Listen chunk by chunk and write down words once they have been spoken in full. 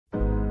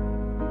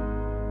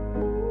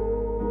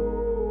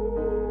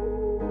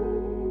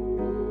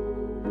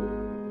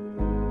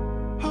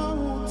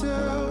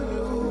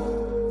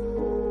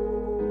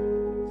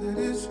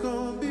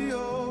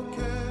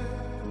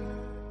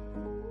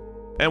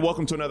And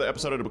welcome to another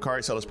episode of the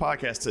Bakari Sellers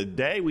Podcast.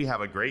 Today we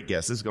have a great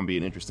guest. This is going to be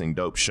an interesting,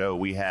 dope show.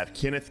 We have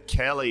Kenneth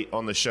Kelly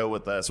on the show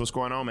with us. What's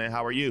going on, man?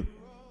 How are you?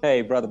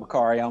 Hey, Brother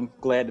Bakari. I'm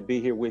glad to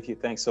be here with you.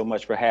 Thanks so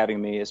much for having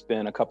me. It's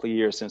been a couple of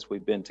years since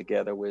we've been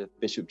together with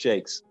Bishop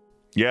Jakes.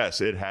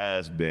 Yes, it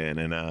has been.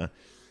 And,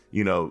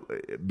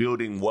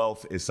 building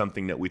wealth is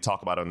something that we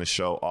talk about on the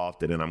show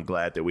often. And I'm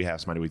glad that we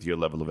have somebody with your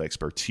level of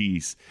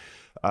expertise.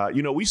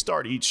 We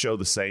start each show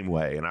the same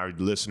way, and our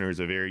listeners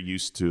are very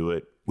used to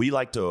it. We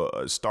like to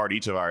start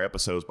each of our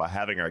episodes by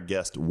having our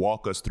guests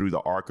walk us through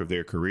the arc of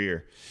their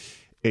career.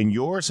 And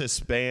yours has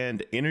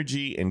spanned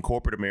energy and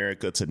corporate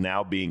America to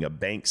now being a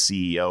bank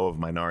CEO of a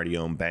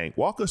minority-owned bank.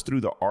 Walk us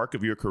through the arc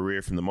of your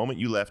career from the moment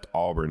you left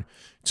Auburn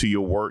to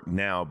your work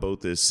now,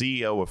 both as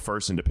CEO of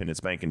First Independence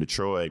Bank in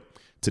Detroit,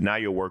 to now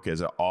your work as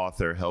an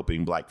author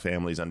helping Black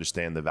families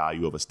understand the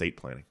value of estate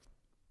planning.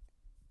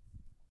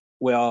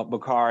 Well,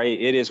 Bakari,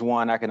 it is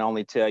one I can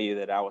only tell you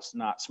that I was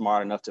not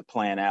smart enough to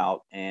plan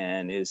out,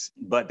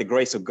 but the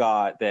grace of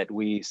God that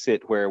we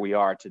sit where we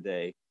are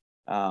today.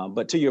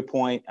 But to your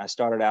point, I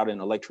started out in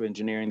electrical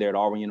engineering there at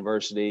Auburn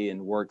University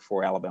and worked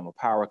for Alabama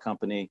Power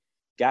Company.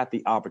 Got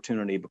the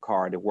opportunity,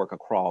 Bakari, to work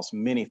across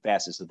many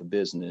facets of the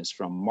business,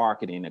 from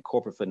marketing and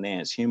corporate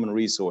finance, human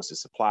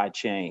resources, supply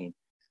chain,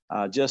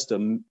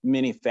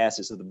 many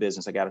facets of the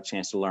business. I got a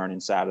chance to learn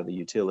inside of the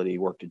utility,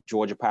 worked at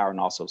Georgia Power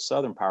and also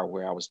Southern Power,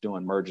 where I was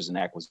doing mergers and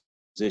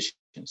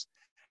acquisitions.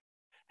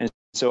 And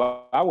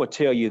so I would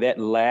tell you that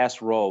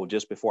last role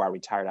just before I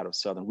retired out of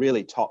Southern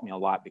really taught me a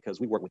lot, because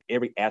we work with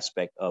every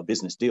aspect of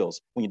business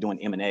deals when you're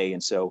doing M&A.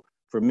 And so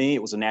for me,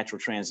 it was a natural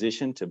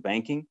transition to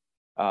banking.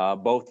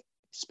 Both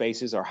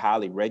spaces are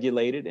highly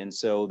regulated, and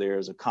so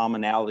there's a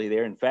commonality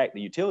there. In fact,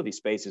 the utility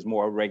space is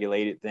more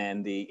regulated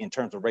in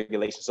terms of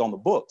regulations on the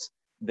books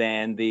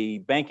than the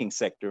banking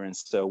sector. And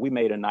so we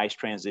made a nice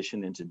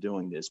transition into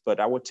doing this.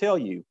 But I will tell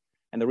you,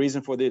 and the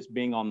reason for this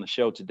being on the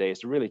show today is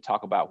to really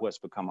talk about what's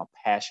become a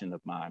passion of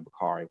mine,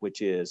 Bakari,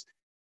 which is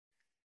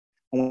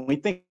when we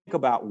think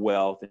about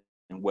wealth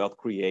and wealth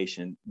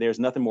creation, there's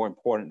nothing more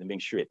important than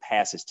being sure it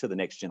passes to the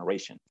next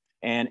generation.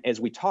 And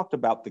as we talked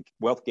about the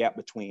wealth gap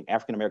between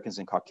African Americans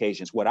and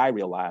Caucasians, what I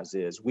realize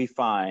is we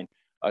find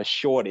a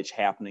shortage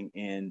happening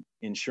in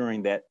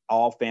ensuring that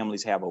all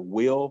families have a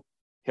will,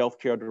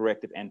 healthcare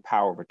directive, and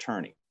power of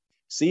attorney.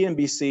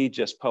 CNBC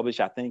just published,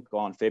 I think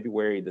on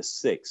February the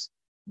 6th,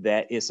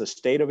 that it's a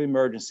state of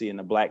emergency in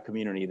the Black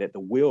community that the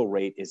will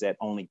rate is at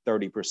only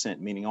 30%,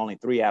 meaning only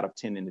 3 out of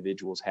 10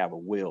 individuals have a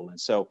will. And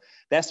so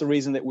that's the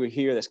reason that we're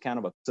here. That's kind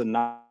of a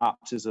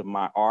synopsis of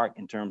my arc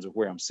in terms of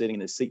where I'm sitting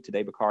in the seat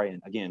today, Bakari.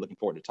 And again, looking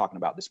forward to talking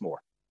about this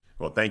more.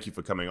 Well, thank you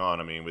for coming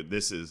on. I mean,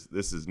 this is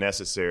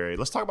necessary.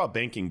 Let's talk about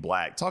banking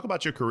Black. Talk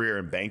about your career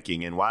in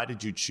banking and why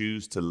did you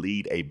choose to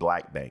lead a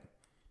Black bank?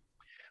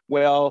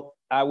 Well,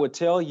 I would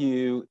tell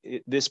you,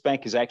 this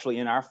bank is actually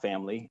in our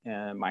family.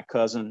 My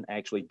cousin,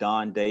 actually,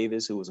 Don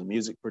Davis, who was a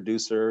music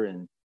producer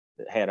and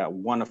had a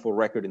wonderful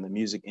record in the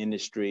music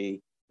industry,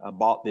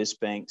 bought this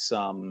bank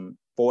some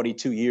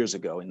 42 years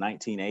ago in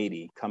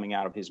 1980, coming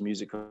out of his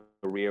music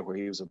career where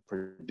he was a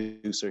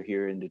producer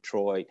here in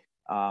Detroit.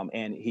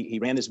 And he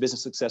ran this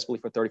business successfully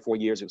for 34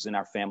 years. It was in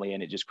our family,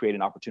 and it just created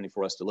an opportunity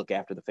for us to look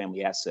after the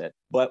family asset.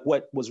 But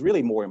what was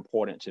really more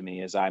important to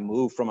me as I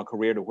moved from a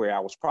career to where I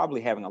was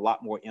probably having a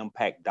lot more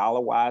impact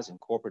dollar-wise in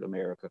corporate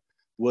America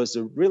was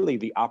really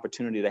the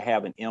opportunity to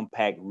have an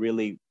impact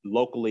really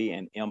locally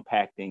and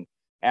impacting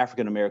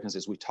African Americans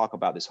as we talk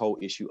about this whole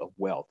issue of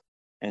wealth.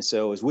 And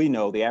so, as we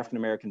know, the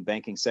African-American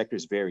banking sector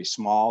is very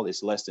small.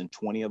 It's less than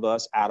 20 of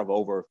us out of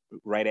over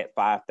right at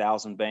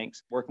 5,000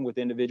 banks. Working with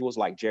individuals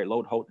like Jared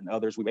Lodeholt and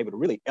others, we were able to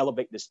really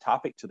elevate this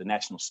topic to the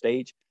national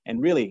stage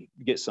and really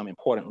get some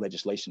important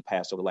legislation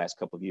passed over the last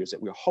couple of years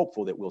that we're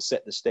hopeful that will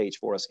set the stage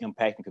for us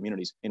impacting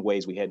communities in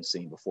ways we hadn't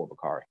seen before,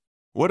 Bakari.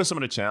 What are some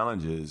of the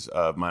challenges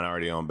of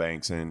minority-owned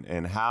banks,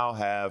 and how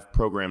have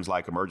programs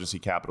like Emergency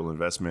Capital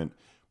Investment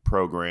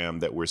Program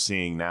that we're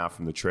seeing now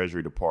from the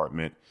Treasury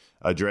Department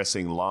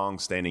addressing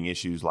long-standing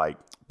issues like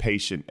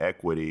patient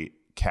equity,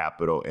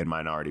 capital, and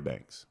minority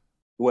banks?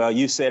 Well,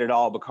 you said it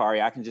all, Bakari.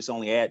 I can just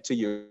only add to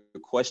your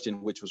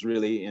question, which was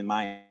really, in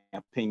my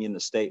opinion, the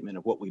statement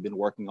of what we've been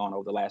working on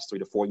over the last 3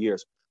 to 4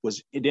 years,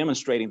 was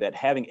demonstrating that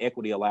having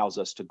equity allows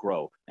us to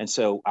grow. And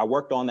so I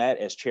worked on that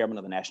as chairman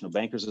of the National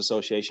Bankers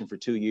Association for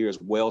 2 years.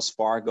 Wells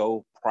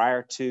Fargo,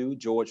 prior to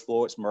George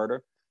Floyd's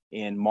murder,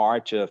 in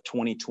March of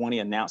 2020,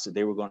 announced that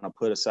they were going to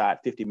put aside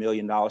 $50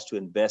 million to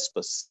invest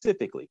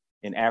specifically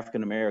in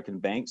African-American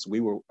banks.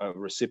 We were a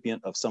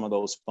recipient of some of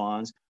those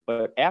funds.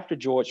 But after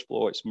George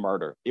Floyd's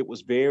murder, it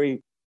was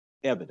very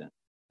evident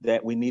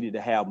that we needed to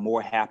have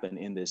more happen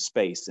in this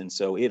space. And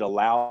so it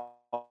allowed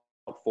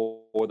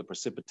for the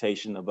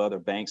precipitation of other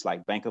banks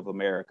like Bank of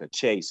America,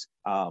 Chase,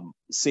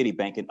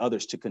 Citibank, and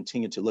others to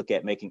continue to look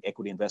at making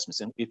equity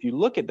investments. And if you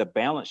look at the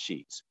balance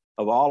sheets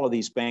of all of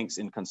these banks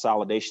in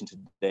consolidation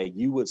today,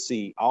 you would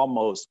see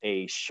almost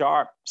a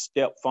sharp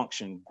step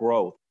function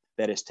growth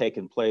that has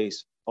taken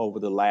place over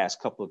the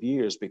last couple of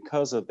years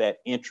because of that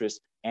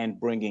interest and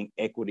bringing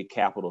equity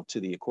capital to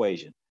the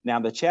equation. Now,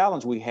 the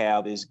challenge we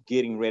have is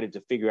getting ready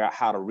to figure out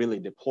how to really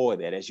deploy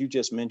that. As you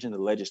just mentioned, the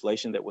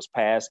legislation that was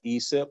passed,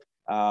 ESIP,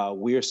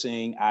 we're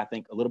seeing, I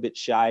think, a little bit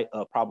shy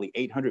of probably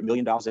 $800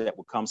 million that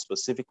will come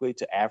specifically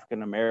to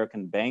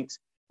African-American banks.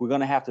 We're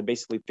going to have to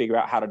basically figure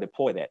out how to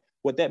deploy that.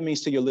 What that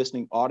means to your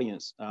listening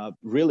audience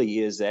really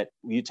is that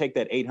you take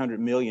that 800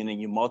 million and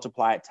you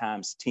multiply it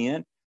times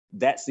 10.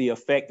 That's the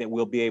effect that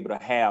we'll be able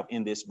to have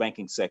in this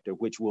banking sector,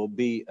 which will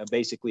be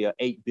basically an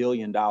 $8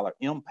 billion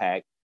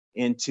impact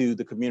into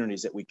the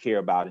communities that we care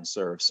about and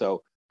serve.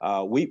 So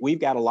we've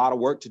got a lot of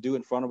work to do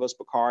in front of us,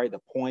 Bakari. The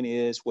point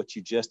is what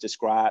you just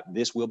described.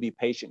 This will be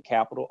patient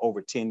capital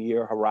over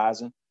 10-year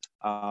horizon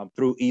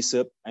through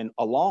ESIP, and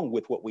along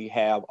with what we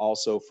have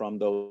also from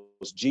those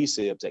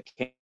GSIBs that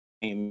came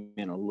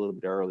in a little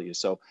bit earlier.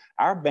 So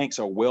our banks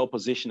are well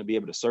positioned to be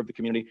able to serve the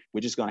community.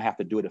 We're just going to have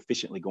to do it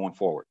efficiently going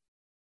forward.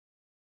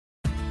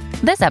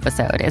 This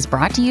episode is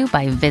brought to you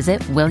by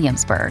Visit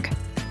Williamsburg.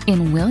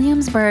 In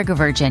Williamsburg,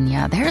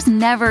 Virginia, there's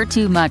never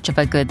too much of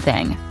a good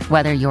thing.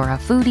 Whether you're a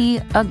foodie,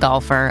 a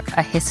golfer,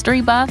 a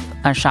history buff,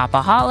 a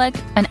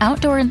shopaholic, an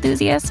outdoor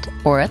enthusiast,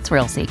 or a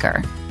thrill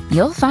seeker,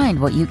 you'll find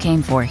what you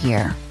came for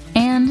here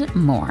and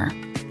more.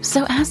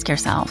 So ask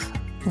yourself,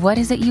 what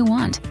is it you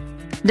want?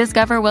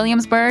 Discover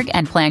Williamsburg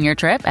and plan your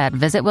trip at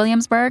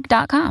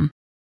visitwilliamsburg.com.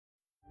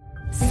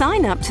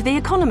 Sign up to The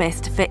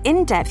Economist for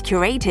in-depth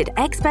curated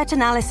expert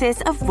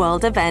analysis of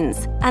world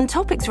events and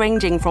topics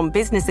ranging from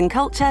business and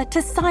culture to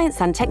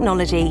science and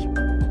technology.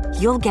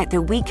 You'll get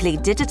the weekly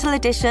digital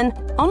edition,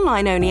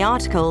 online-only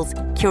articles,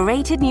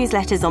 curated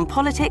newsletters on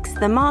politics,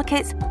 the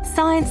markets,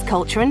 science,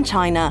 culture, and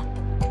China,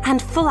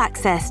 and full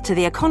access to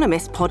The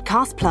Economist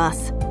Podcast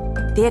Plus.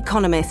 The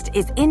Economist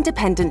is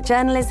independent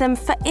journalism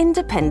for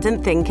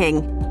independent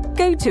thinking.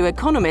 Go to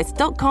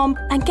economist.com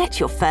and get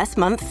your first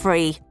month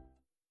free.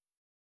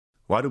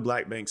 Why do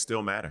black banks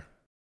still matter?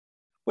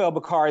 Well,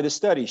 Bakari, the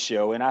studies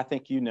show, and I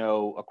think you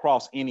know,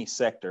 across any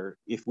sector,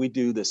 if we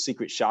do the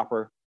secret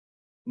shopper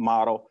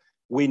model,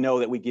 we know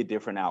that we get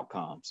different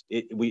outcomes.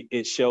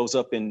 It shows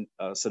up in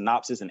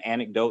synopsis and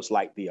anecdotes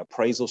like the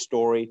appraisal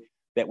story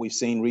that we've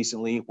seen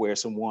recently, where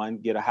someone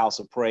get a house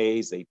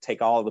appraised, they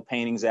take all of the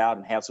paintings out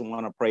and have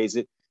someone appraise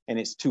it, and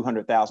it's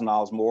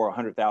 $200,000 more,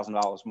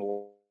 $100,000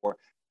 more.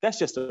 That's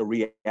just a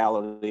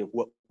reality of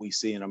what we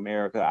see in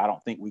America. I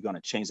don't think we're going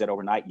to change that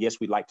overnight. Yes,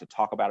 we'd like to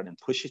talk about it and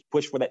push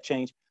for that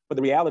change. But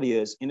the reality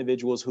is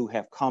individuals who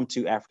have come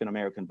to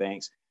African-American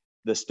banks,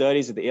 the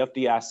studies of the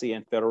FDIC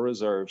and Federal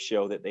Reserve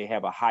show that they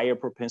have a higher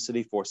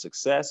propensity for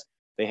success.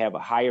 They have a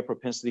higher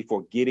propensity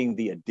for getting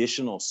the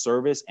additional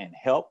service and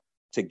help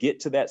to get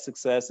to that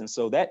success. And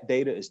so that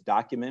data is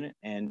documented.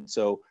 And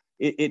so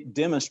it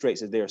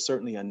demonstrates that there's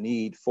certainly a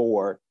need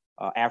for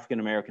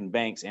African-American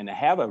banks and to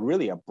have a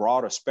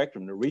broader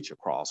spectrum to reach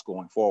across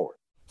going forward.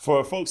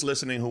 For folks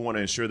listening who want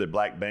to ensure that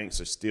black banks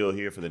are still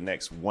here for the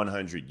next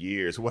 100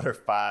 years, what are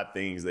 5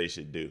 things they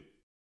should do?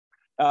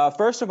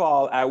 First of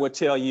all, I would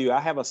tell you,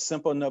 I have a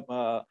simple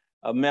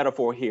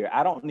metaphor here.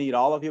 I don't need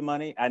all of your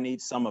money. I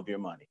need some of your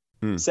money.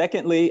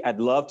 Secondly, I'd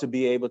love to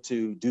be able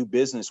to do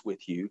business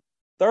with you.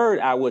 Third,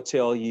 I would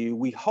tell you,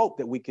 we hope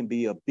that we can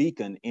be a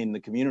beacon in the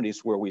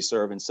communities where we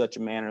serve in such a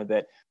manner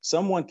that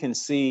someone can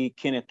see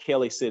Kenneth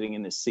Kelly sitting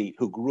in the seat,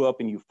 who grew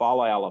up in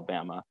Eufaula,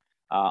 Alabama,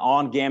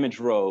 on Gamage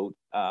Road,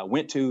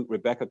 went to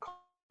Rebecca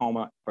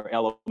Comer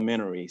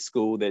Elementary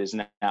School that is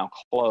now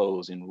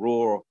closed in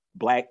rural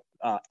Black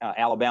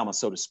Alabama,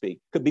 so to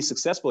speak, could be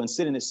successful and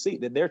sit in his seat,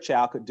 that their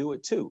child could do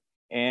it too.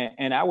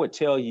 And I would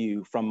tell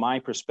you, from my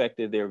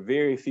perspective, there are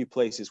very few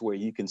places where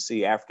you can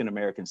see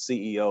African-American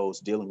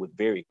CEOs dealing with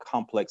very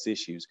complex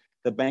issues.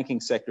 The banking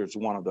sector is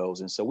one of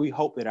those. And so we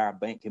hope that our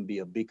bank can be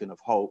a beacon of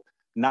hope,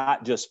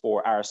 not just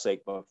for our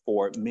sake, but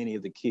for many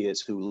of the kids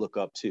who look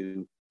up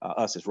to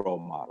us as role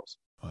models.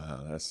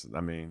 Wow,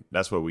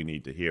 that's what we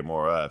need to hear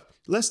more of.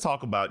 Let's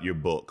talk about your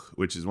book,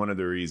 which is one of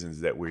the reasons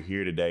that we're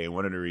here today and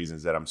one of the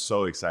reasons that I'm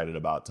so excited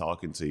about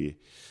talking to you.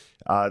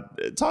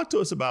 Talk to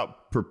us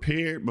about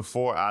Prepared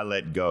Before I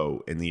Let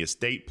Go and the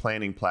estate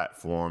planning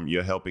platform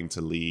you're helping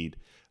to lead,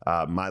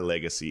 My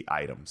Legacy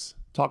Items.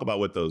 Talk about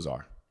what those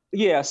are.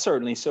 Yeah,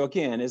 certainly. So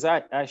again, as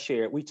I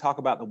shared, we talk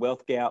about the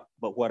wealth gap,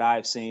 but what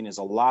I've seen is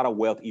a lot of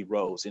wealth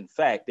erodes. In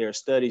fact, there are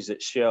studies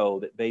that show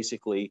that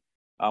basically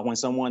when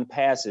someone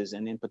passes,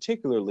 and in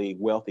particularly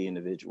wealthy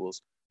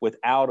individuals,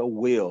 without a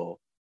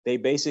will, they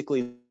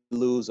basically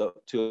lose up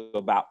to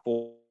about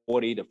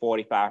 40 to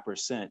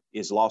 45%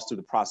 is lost through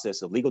the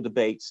process of legal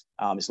debates.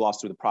 It's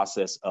lost through the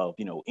process of,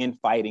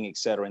 infighting, et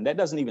cetera. And that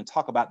doesn't even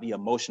talk about the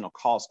emotional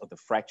cost of the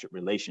fractured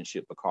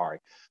relationship, Bakari.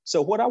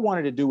 So what I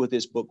wanted to do with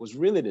this book was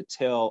really to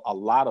tell a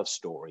lot of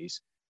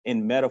stories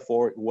in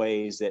metaphoric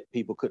ways that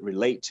people could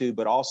relate to,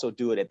 but also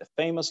do it at the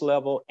famous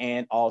level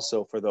and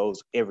also for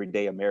those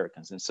everyday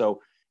Americans. And so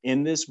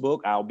in this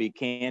book, I'll be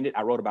candid.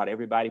 I wrote about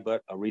everybody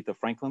but Aretha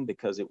Franklin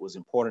because it was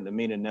important to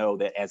me to know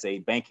that as a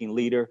banking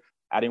leader,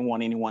 I didn't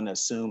want anyone to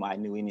assume I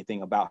knew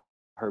anything about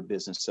her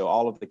business. So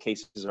all of the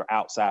cases are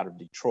outside of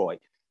Detroit.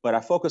 But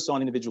I focused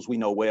on individuals we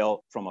know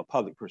well from a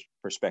public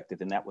perspective,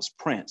 and that was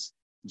Prince,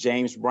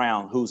 James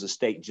Brown, whose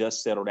estate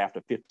just settled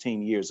after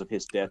 15 years of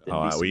his death in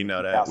December We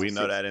know that. 2006. We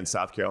know that in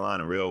South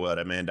Carolina real well.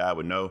 That man died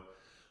with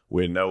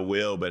no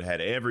will, but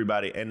had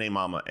everybody and their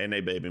mama and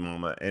their baby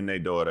mama and their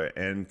daughter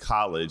and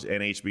college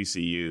and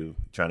HBCU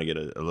trying to get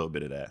a little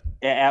bit of that.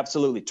 Yeah,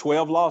 absolutely.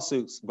 12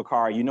 lawsuits,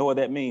 Bakari. You know what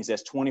that means?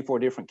 That's 24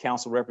 different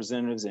council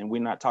representatives, and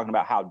we're not talking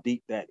about how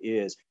deep that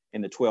is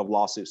in the 12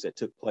 lawsuits that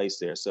took place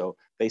there. So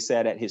they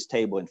sat at his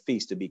table and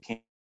feast, to be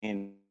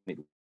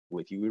candid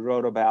with you. We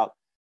wrote about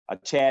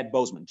Chad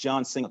Boseman,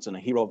 John Singleton, a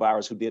hero of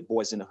ours who did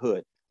Boys in the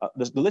Hood.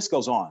 The list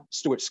goes on.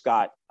 Stuart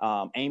Scott,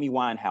 Amy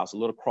Winehouse, a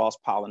little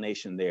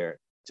cross-pollination there,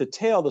 to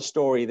tell the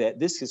story that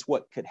this is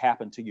what could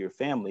happen to your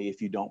family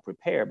if you don't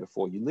prepare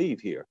before you leave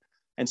here.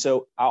 And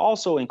so I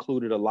also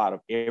included a lot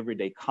of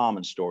everyday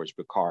common stories,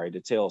 Bakari, to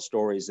tell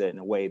stories that in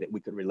a way that we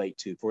could relate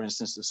to. For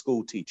instance, the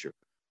school teacher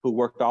who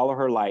worked all of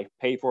her life,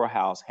 paid for a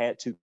house, had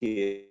 2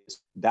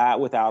 kids, died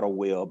without a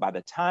will. By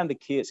the time the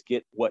kids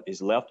get what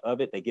is left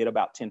of it, they get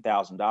about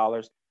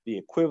 $10,000. The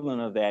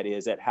equivalent of that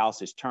is that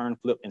house is turned,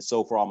 flipped, and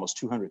sold for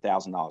almost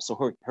 $200,000.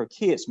 So her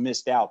kids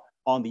missed out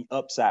on the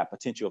upside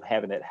potential of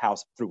having that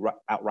house through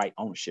outright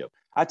ownership.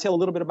 I tell a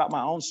little bit about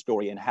my own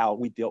story and how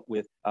we dealt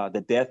with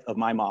the death of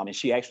my mom. And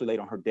she actually laid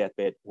on her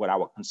deathbed what I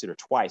would consider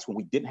twice, when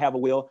we didn't have a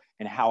will,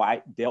 and how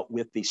I dealt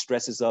with the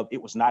stresses of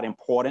it was not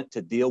important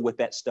to deal with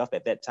that stuff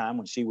at that time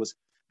when she was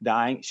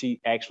dying.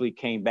 She actually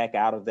came back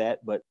out of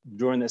that. But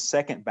during the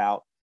second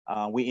bout,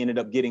 we ended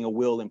up getting a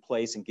will in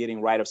place and getting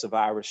right of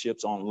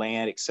survivorships on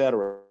land, et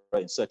cetera,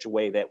 in such a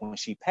way that when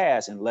she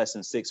passed in less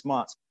than 6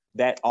 months,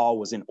 that all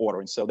was in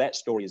order. And so that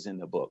story is in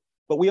the book.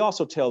 But we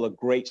also tell a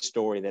great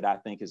story that I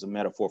think is a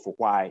metaphor for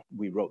why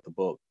we wrote the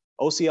book.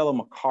 Osceola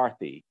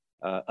McCarthy,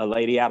 a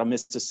lady out of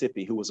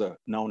Mississippi who was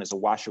known as a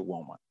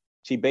washerwoman,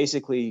 she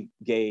basically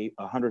gave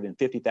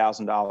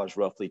 $150,000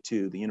 roughly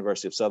to the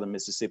University of Southern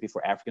Mississippi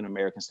for African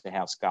Americans to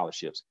have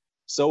scholarships.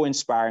 So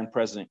inspiring,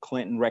 President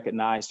Clinton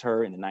recognized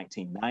her in the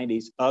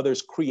 1990s.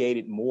 Others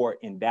created more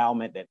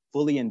endowment that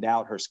fully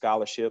endowed her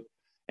scholarship.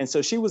 And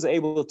so she was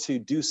able to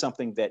do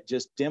something that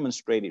just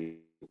demonstrated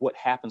what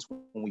happens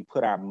when we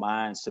put our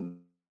minds to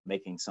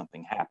making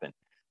something happen,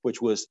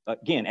 which was,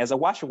 again, as a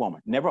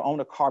washerwoman, never owned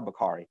a car,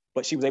 Bakari,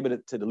 but she was able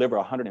to deliver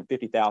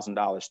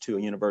 $150,000 to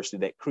a university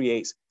that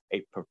creates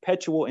a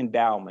perpetual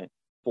endowment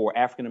for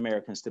African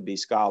Americans to be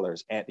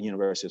scholars at the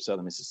University of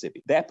Southern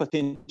Mississippi. That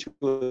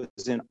potential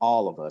is in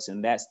all of us.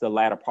 And that's the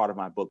latter part of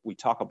my book. We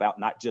talk about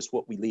not just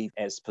what we leave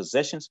as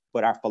possessions,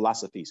 but our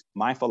philosophies.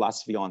 My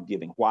philosophy on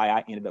giving, why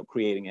I ended up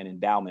creating an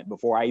endowment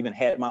before I even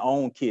had my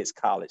own kids'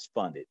 college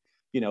funded.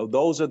 You know,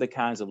 those are the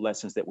kinds of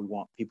lessons that we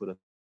want people to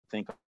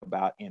think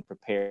about and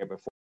prepare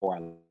before I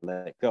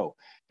let it go.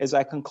 As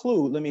I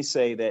conclude, let me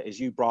say that as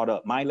you brought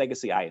up my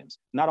legacy items,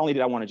 not only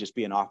did I want to just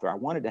be an author, I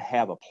wanted to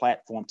have a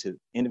platform to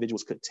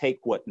individuals could take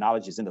what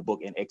knowledge is in the book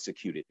and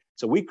execute it.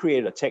 So we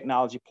created a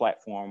technology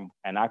platform,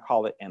 and I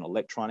call it an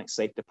electronic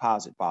safe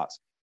deposit box,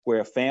 where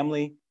a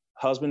family,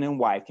 husband and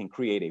wife, can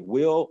create a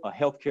will, a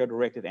healthcare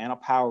directive, and a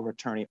power of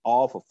attorney,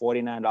 all for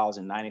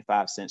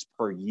 $49.95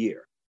 per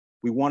year.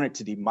 We wanted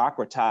to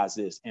democratize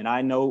this. And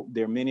I know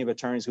there are many of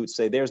attorneys who would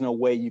say there's no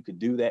way you could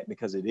do that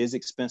because it is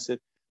expensive,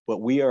 but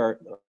we are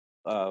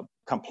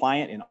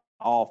compliant in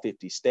all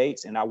 50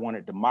 states. And I want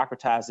to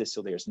democratize this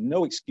so there's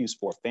no excuse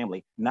for a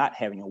family not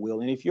having a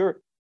will. And if your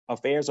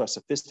affairs are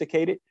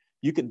sophisticated,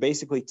 you could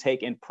basically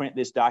take and print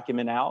this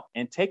document out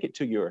and take it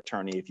to your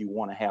attorney if you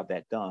want to have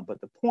that done.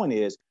 But the point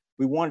is,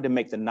 we wanted to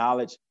make the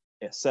knowledge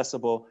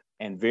accessible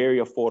and very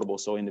affordable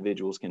so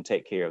individuals can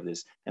take care of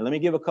this. And let me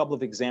give a couple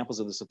of examples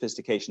of the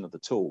sophistication of the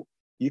tool.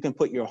 You can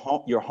put your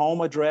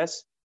home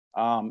address.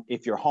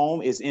 If your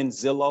home is in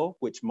Zillow,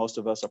 which most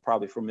of us are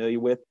probably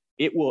familiar with,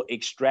 it will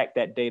extract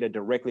that data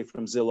directly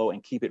from Zillow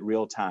and keep it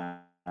real time.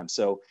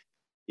 So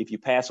if you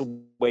pass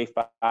away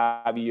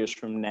 5 years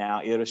from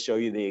now, it'll show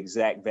you the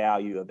exact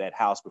value of that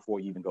house before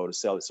you even go to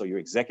sell it. So your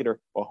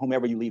executor or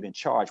whomever you leave in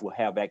charge will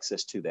have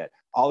access to that.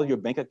 All of your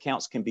bank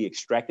accounts can be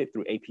extracted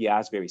through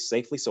APIs very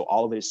safely. So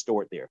all of it is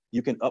stored there.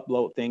 You can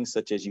upload things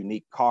such as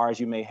unique cars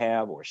you may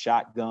have, or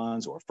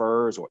shotguns, or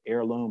furs, or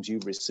heirlooms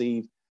you've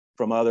received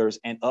from others,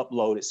 and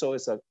upload it. So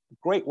it's a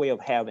great way of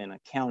having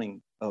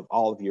accounting of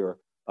all of your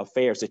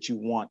affairs that you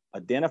want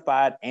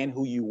identified and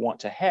who you want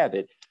to have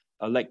it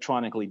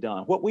electronically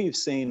done. What we've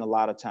seen a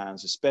lot of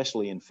times,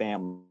 especially in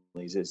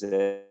families, is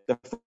that the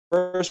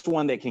first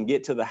one that can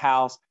get to the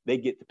house, they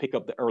get to pick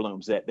up the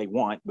heirlooms that they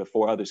want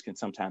before others can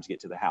sometimes get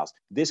to the house.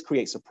 This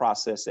creates a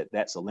process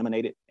that's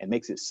eliminated and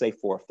makes it safe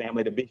for a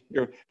family to be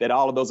sure that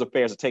all of those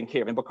affairs are taken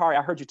care of. And Bakari,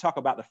 I heard you talk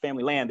about the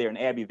family land there in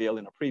Abbeville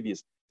in a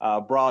previous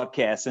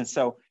broadcast. And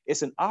so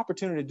it's an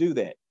opportunity to do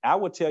that. I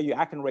will tell you,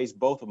 I can raise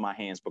both of my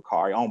hands,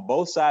 Bakari. On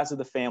both sides of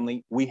the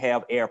family, we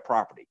have heir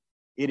property.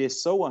 It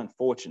is so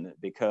unfortunate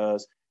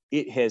because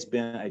it has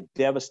been a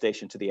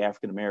devastation to the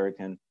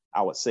African-American,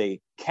 I would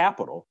say,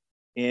 capital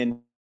in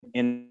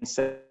the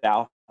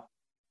South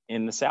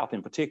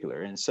in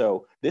particular. And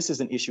so this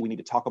is an issue we need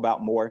to talk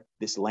about more.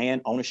 This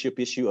land ownership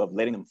issue of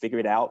letting them figure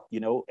it out,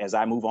 as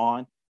I move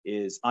on,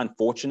 is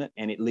unfortunate,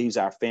 and it leaves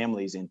our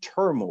families in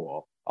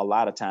turmoil a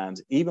lot of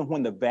times, even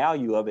when the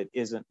value of it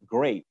isn't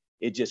great,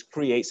 it just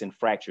creates and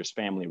fractures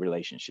family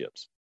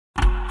relationships.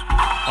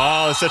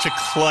 Oh, it's such a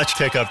clutch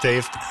pickup,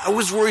 Dave. I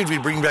was worried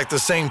we'd bring back the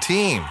same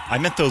team. I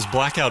meant those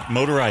blackout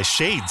motorized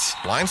shades.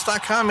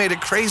 Blinds.com made it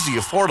crazy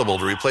affordable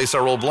to replace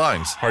our old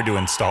blinds. Hard to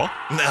install?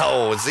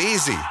 No, it's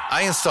easy.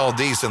 I installed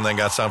these and then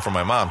got some for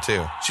my mom,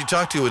 too. She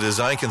talked to a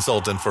design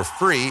consultant for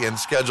free and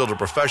scheduled a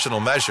professional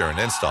measure and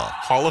install.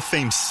 Hall of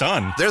Fame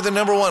son. They're the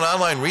 #1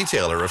 online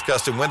retailer of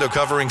custom window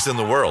coverings in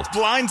the world.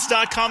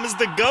 Blinds.com is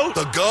the GOAT.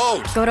 The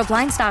GOAT! Go to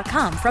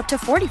Blinds.com for up to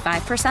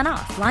 45%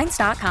 off.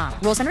 Blinds.com.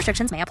 Rules and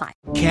restrictions may apply.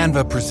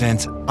 Canva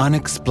presents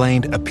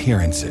Unexplained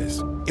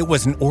Appearances. It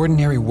was an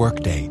ordinary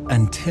workday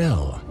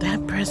until...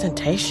 That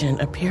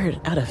presentation appeared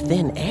out of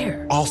thin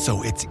air.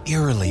 Also, it's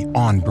eerily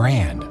on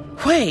brand.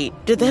 Wait,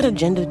 did that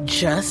agenda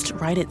just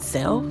write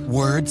itself?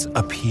 Words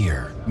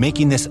appear,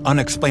 making this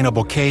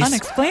unexplainable case...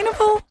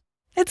 Unexplainable?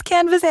 It's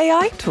Canva's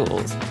AI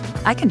tools.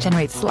 I can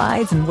generate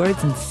slides and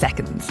words in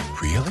seconds.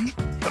 Really?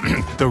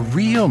 The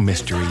real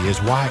mystery is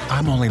why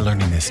I'm only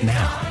learning this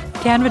now.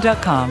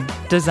 Canva.com.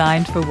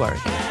 Designed for work.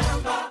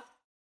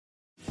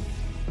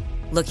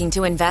 Looking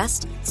to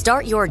invest?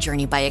 Start your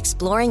journey by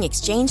exploring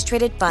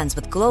exchange-traded funds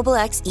with Global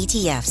X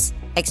ETFs.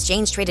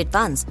 Exchange-traded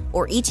funds,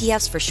 or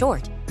ETFs for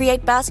short,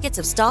 create baskets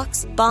of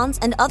stocks, bonds,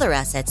 and other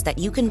assets that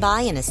you can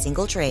buy in a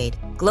single trade.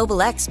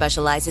 Global X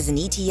specializes in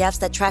ETFs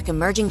that track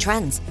emerging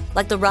trends,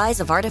 like the rise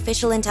of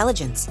artificial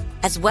intelligence,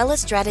 as well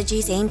as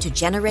strategies aimed to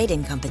generate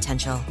income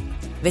potential.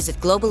 Visit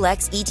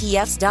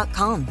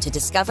globalxetfs.com to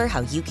discover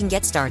how you can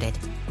get started.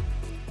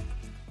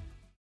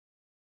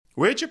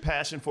 Where'd your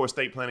passion for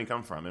estate planning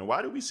come from? And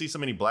why do we see so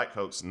many black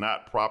folks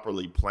not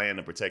properly plan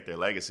to protect their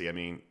legacy? I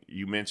mean,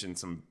 you mentioned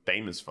some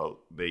famous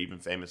folk, even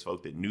famous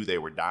folk that knew they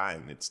were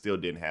dying that still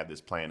didn't have this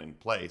plan in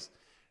place.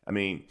 I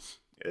mean,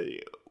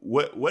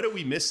 what are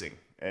we missing?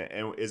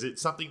 And is it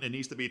something that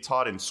needs to be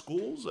taught in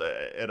schools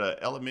at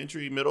a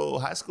elementary, middle,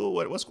 high school?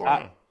 What's going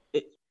on?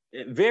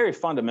 Very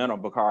fundamental,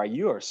 Bakari.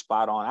 You are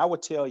spot on. I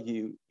would tell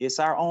you it's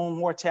our own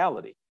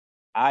mortality.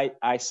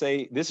 I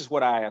say, this is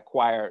what I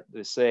acquired,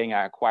 the saying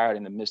I acquired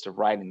in the midst of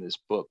writing this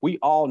book. We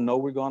all know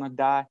we're going to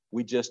die.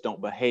 We just don't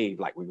behave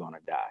like we're going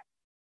to die.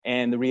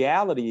 And the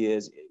reality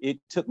is, it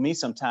took me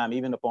some time,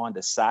 even upon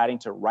deciding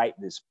to write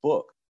this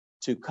book,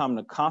 to come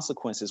to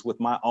consequences with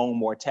my own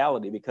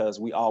mortality, because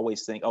we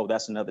always think, oh,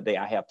 that's another day.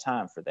 I have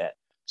time for that.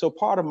 So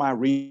part of my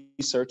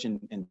research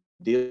and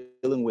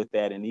dealing with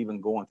that, and even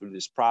going through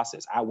this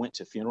process, I went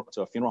to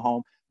a funeral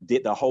home,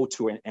 did the whole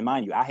tour. And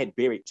mind you, I had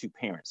buried 2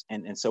 parents.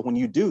 And so when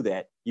you do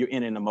that, you're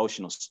in an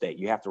emotional state.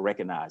 You have to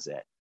recognize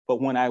that.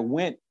 But when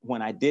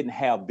I didn't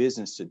have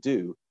business to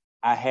do,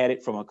 I had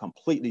it from a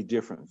completely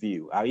different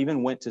view. I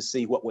even went to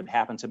see what would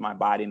happen to my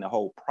body in the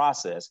whole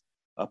process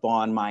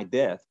upon my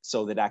death,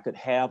 so that I could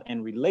have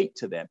and relate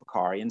to that,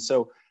 Bakari. And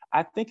so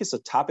I think it's a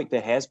topic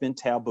that has been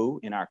taboo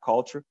in our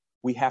culture.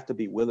 We have to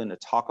be willing to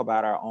talk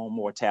about our own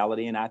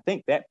mortality. And I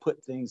think that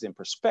put things in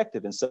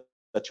perspective in such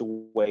a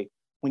way.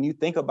 When you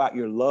think about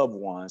your loved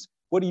ones,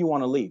 what do you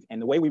want to leave?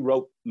 And the way we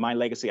wrote My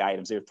Legacy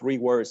Items, there are 3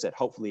 words that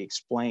hopefully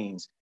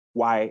explains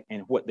why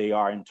and what they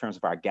are in terms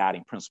of our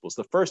guiding principles.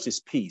 The first is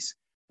peace.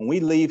 When we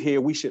leave here,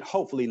 we should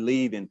hopefully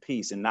leave in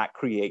peace and not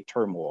create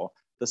turmoil.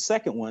 The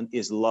second one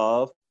is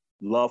love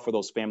for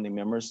those family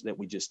members that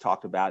we just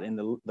talked about. And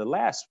the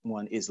last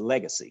one is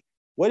legacy.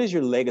 What is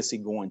your legacy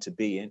going to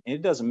be? And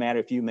it doesn't matter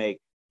if you make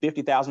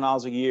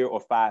 $50,000 a year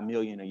or $5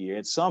 million a year.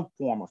 In some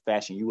form or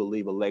fashion, you will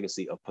leave a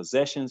legacy of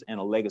possessions and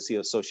a legacy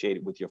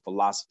associated with your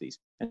philosophies.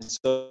 And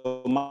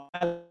so my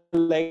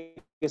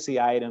legacy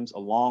items,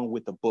 along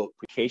with the book,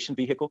 application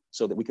vehicle,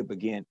 so that we could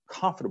begin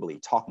comfortably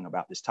talking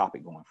about this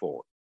topic going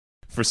forward.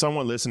 For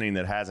someone listening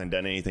that hasn't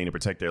done anything to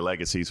protect their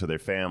legacies for their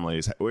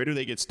families, where do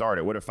they get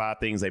started? What are 5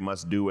 things they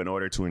must do in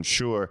order to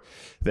ensure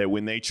that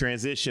when they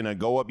transition and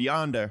go up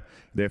yonder,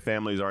 their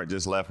families aren't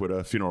just left with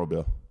a funeral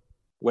bill?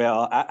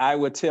 Well, I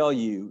would tell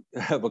you,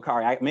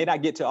 Bakari, I may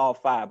not get to all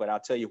 5, but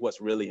I'll tell you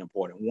what's really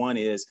important. One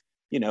is,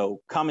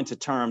 coming to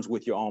terms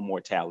with your own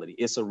mortality.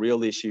 It's a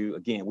real issue.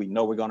 Again, we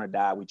know we're going to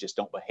die. We just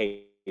don't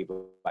behave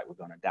like we're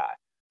going to die.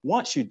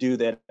 Once you do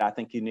that, I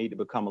think you need to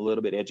become a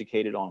little bit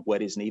educated on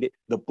what is needed.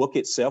 The book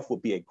itself will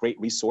be a great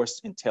resource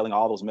in telling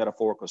all those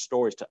metaphorical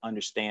stories to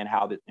understand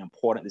how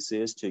important this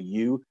is to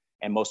you,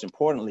 and most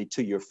importantly,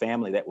 to your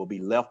family that will be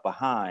left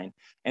behind.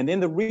 And then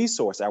the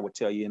resource, I would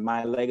tell you, in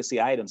My Legacy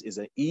Items, is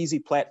an easy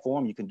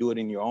platform. You can do it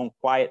in your own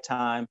quiet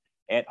time,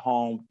 at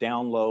home,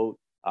 download,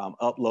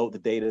 upload the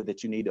data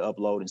that you need to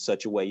upload in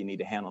such a way you need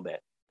to handle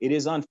that. It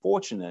is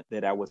unfortunate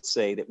that I would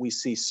say that we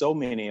see so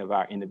many of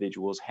our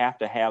individuals have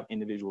to have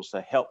individuals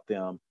to help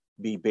them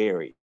be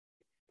buried.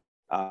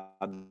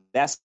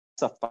 That's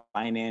a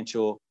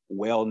financial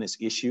wellness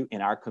issue in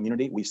our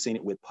community. We've seen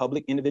it with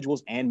public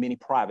individuals and many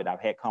private.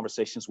 I've had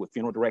conversations with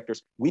funeral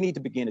directors. We need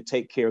to begin to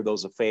take care of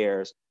those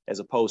affairs as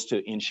opposed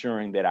to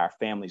ensuring that our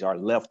families are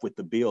left with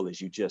the bill, as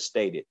you just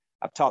stated.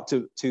 I've talked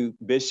to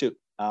Bishop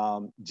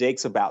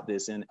Jakes about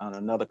this on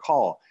another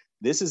call.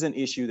 This is an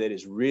issue that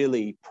is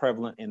really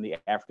prevalent in the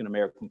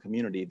African-American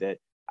community, that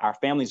our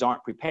families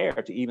aren't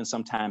prepared to even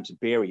sometimes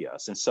bury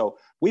us. And so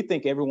we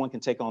think everyone can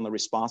take on the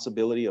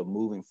responsibility of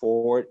moving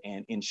forward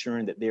and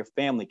ensuring that their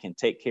family can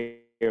take care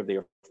of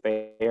their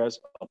affairs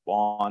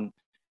upon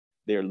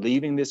their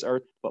leaving this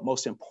earth. But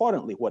most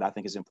importantly, what I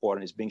think is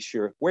important is being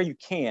sure where you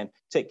can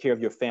take care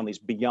of your families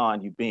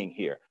beyond you being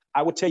here.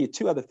 I will tell you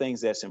two other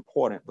things that's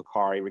important,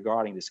 Bakari,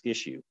 regarding this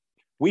issue.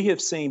 We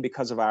have seen,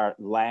 because of our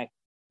lack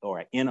or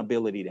our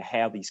inability to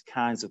have these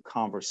kinds of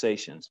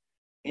conversations,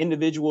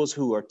 individuals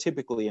who are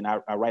typically, and I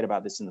write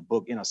about this in the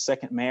book, in a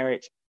second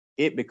marriage,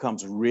 it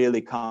becomes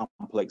really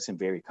complex and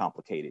very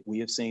complicated. We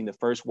have seen the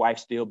first wife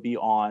still be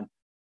on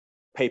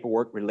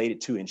paperwork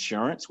related to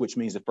insurance, which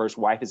means the first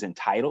wife is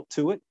entitled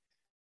to it.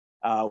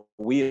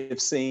 We have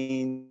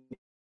seen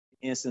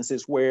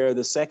instances where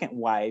the second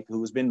wife,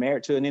 who's been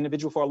married to an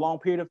individual for a long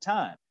period of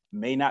time,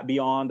 may not be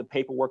on the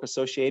paperwork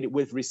associated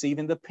with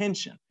receiving the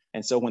pension.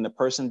 And so when the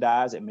person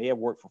dies, it may have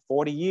worked for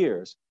 40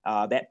 years,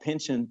 that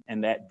pension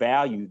and that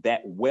value,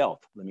 that wealth,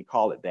 let me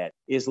call it that,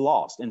 is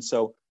lost. And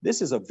so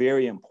this is a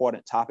very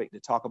important topic to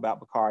talk about,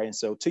 Bakari. And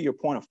so to your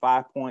point of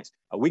 5 points,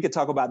 we could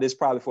talk about this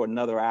probably for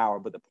another hour,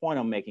 but the point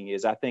I'm making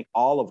is I think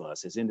all of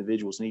us as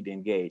individuals need to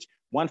engage.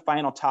 One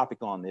final topic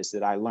on this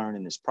that I learned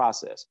in this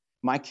process: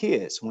 my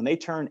kids, when they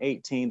turned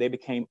 18, they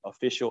became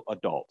official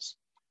adults.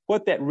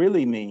 What that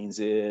really means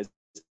is,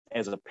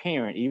 as a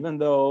parent, even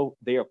though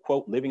they are,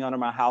 quote, living under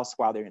my house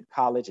while they're in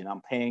college and I'm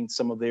paying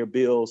some of their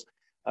bills,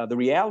 the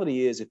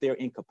reality is if they're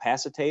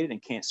incapacitated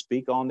and can't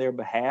speak on their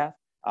behalf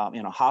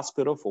in a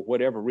hospital for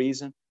whatever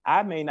reason,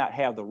 I may not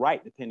have the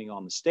right, depending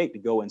on the state, to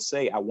go and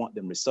say I want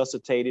them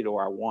resuscitated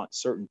or I want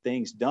certain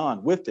things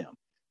done with them.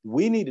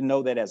 We need to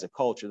know that as a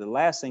culture. The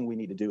last thing we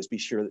need to do is be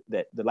sure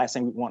that the last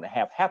thing we want to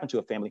have happen to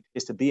a family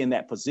is to be in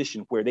that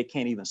position where they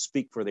can't even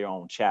speak for their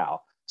own child.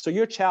 So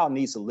your child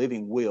needs a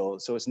living will.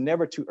 So it's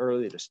never too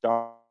early to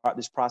start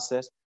this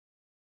process.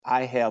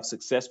 I have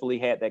successfully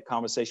had that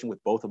conversation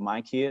with both of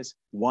my kids.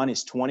 One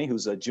is 20,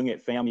 who's a junior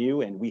at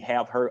FAMU, and we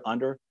have her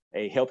under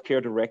a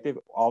healthcare directive,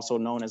 also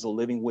known as a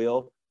living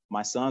will.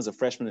 My son's a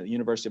freshman at the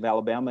University of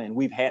Alabama, and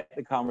we've had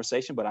the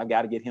conversation, but I've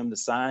got to get him to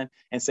sign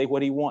and say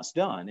what he wants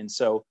done. And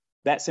so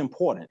that's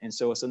important. And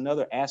so it's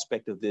another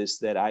aspect of this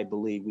that I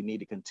believe we need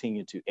to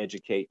continue to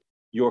educate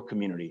your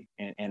community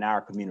and our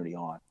community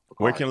on.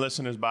 Where can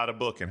listeners buy the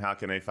book, and how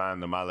can they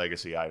find the My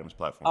Legacy Items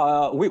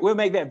platform? We'll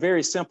make that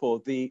very simple.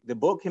 The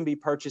book can be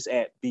purchased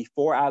at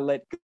Before I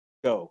Let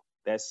Go.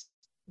 That's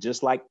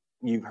just like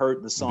you've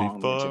heard the song.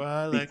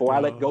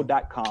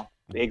 BeforeILetGo.com.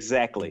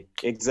 Exactly.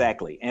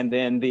 And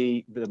then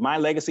the My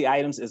Legacy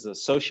Items is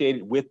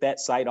associated with that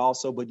site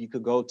also, but you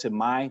could go to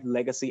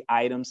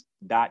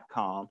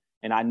mylegacyitems.com.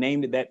 And I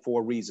named it that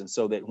for a reason,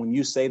 so that when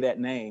you say that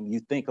name, you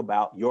think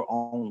about your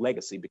own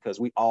legacy, because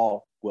we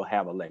all will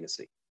have a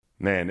legacy.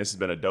 Man, this has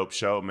been a dope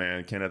show,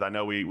 man. Kenneth, I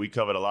know we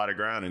covered a lot of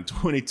ground in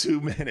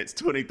 22 minutes,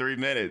 23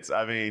 minutes.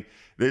 I mean,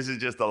 this is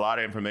just a lot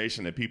of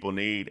information that people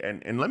need.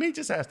 And let me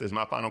just ask this,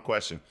 my final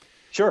question.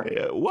 Sure.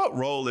 What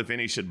role, if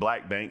any, should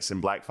Black banks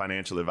and Black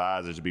financial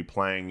advisors be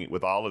playing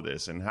with all of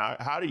this? And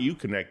how do you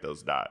connect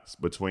those dots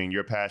between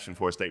your passion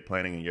for estate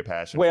planning and your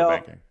passion for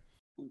banking?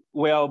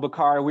 Well,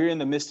 Bakari, we're in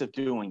the midst of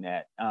doing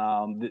that.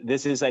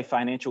 This is a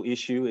financial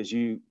issue, as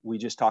we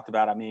just talked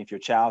about. I mean, if your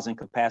child's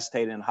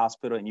incapacitated in the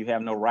hospital and you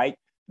have no right,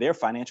 there are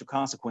financial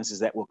consequences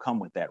that will come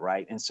with that,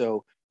 right? And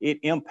so it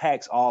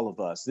impacts all of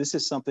us. This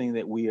is something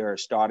that we are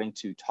starting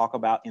to talk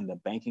about in the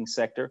banking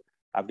sector.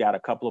 I've got a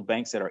couple of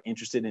banks that are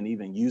interested in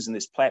even using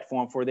this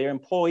platform for their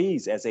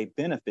employees as a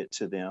benefit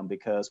to them,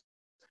 because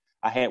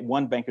I had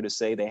one banker to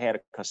say they had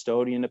a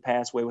custodian that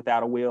passed away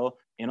without a will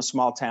in a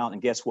small town.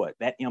 And guess what?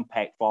 That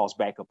impact falls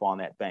back upon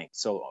that bank.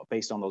 So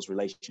based on those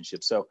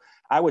relationships. So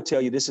I would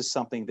tell you, this is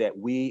something that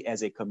we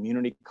as a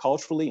community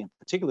culturally, and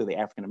particularly the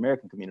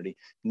African-American community,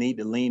 need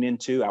to lean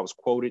into. I was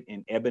quoted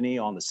in Ebony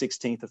on the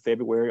 16th of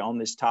February on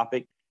this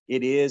topic.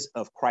 It is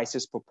of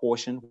crisis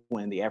proportion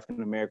when the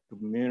African-American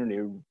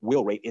community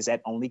will rate is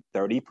at only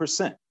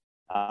 30%.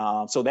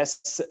 So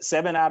that's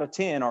 7 out of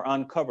 10 are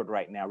uncovered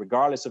right now,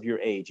 regardless of your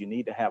age. You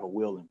need to have a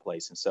will in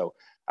place. And so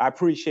I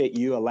appreciate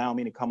you allowing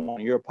me to come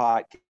on your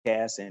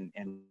podcast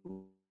and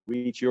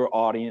reach your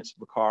audience,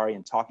 Bakari,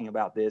 and talking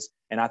about this.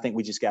 And I think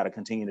we just got to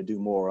continue to do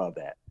more of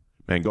that.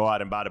 Man, go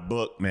out and buy the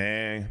book,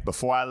 man.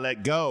 Before I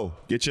Let Go,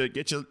 get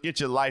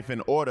your life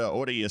in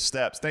order your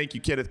steps. Thank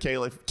you, Kenneth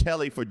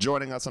Kelly, for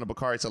joining us on the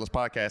Bakari Sellers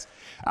podcast.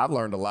 I've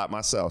learned a lot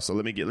myself, so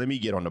let me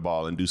get on the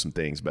ball and do some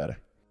things better.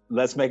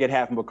 Let's make it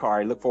happen,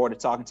 Bakari. Look forward to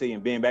talking to you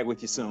and being back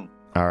with you soon.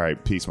 All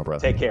right. Peace, my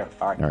brother. Take care.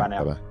 All right. Bye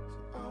now. Bye-bye.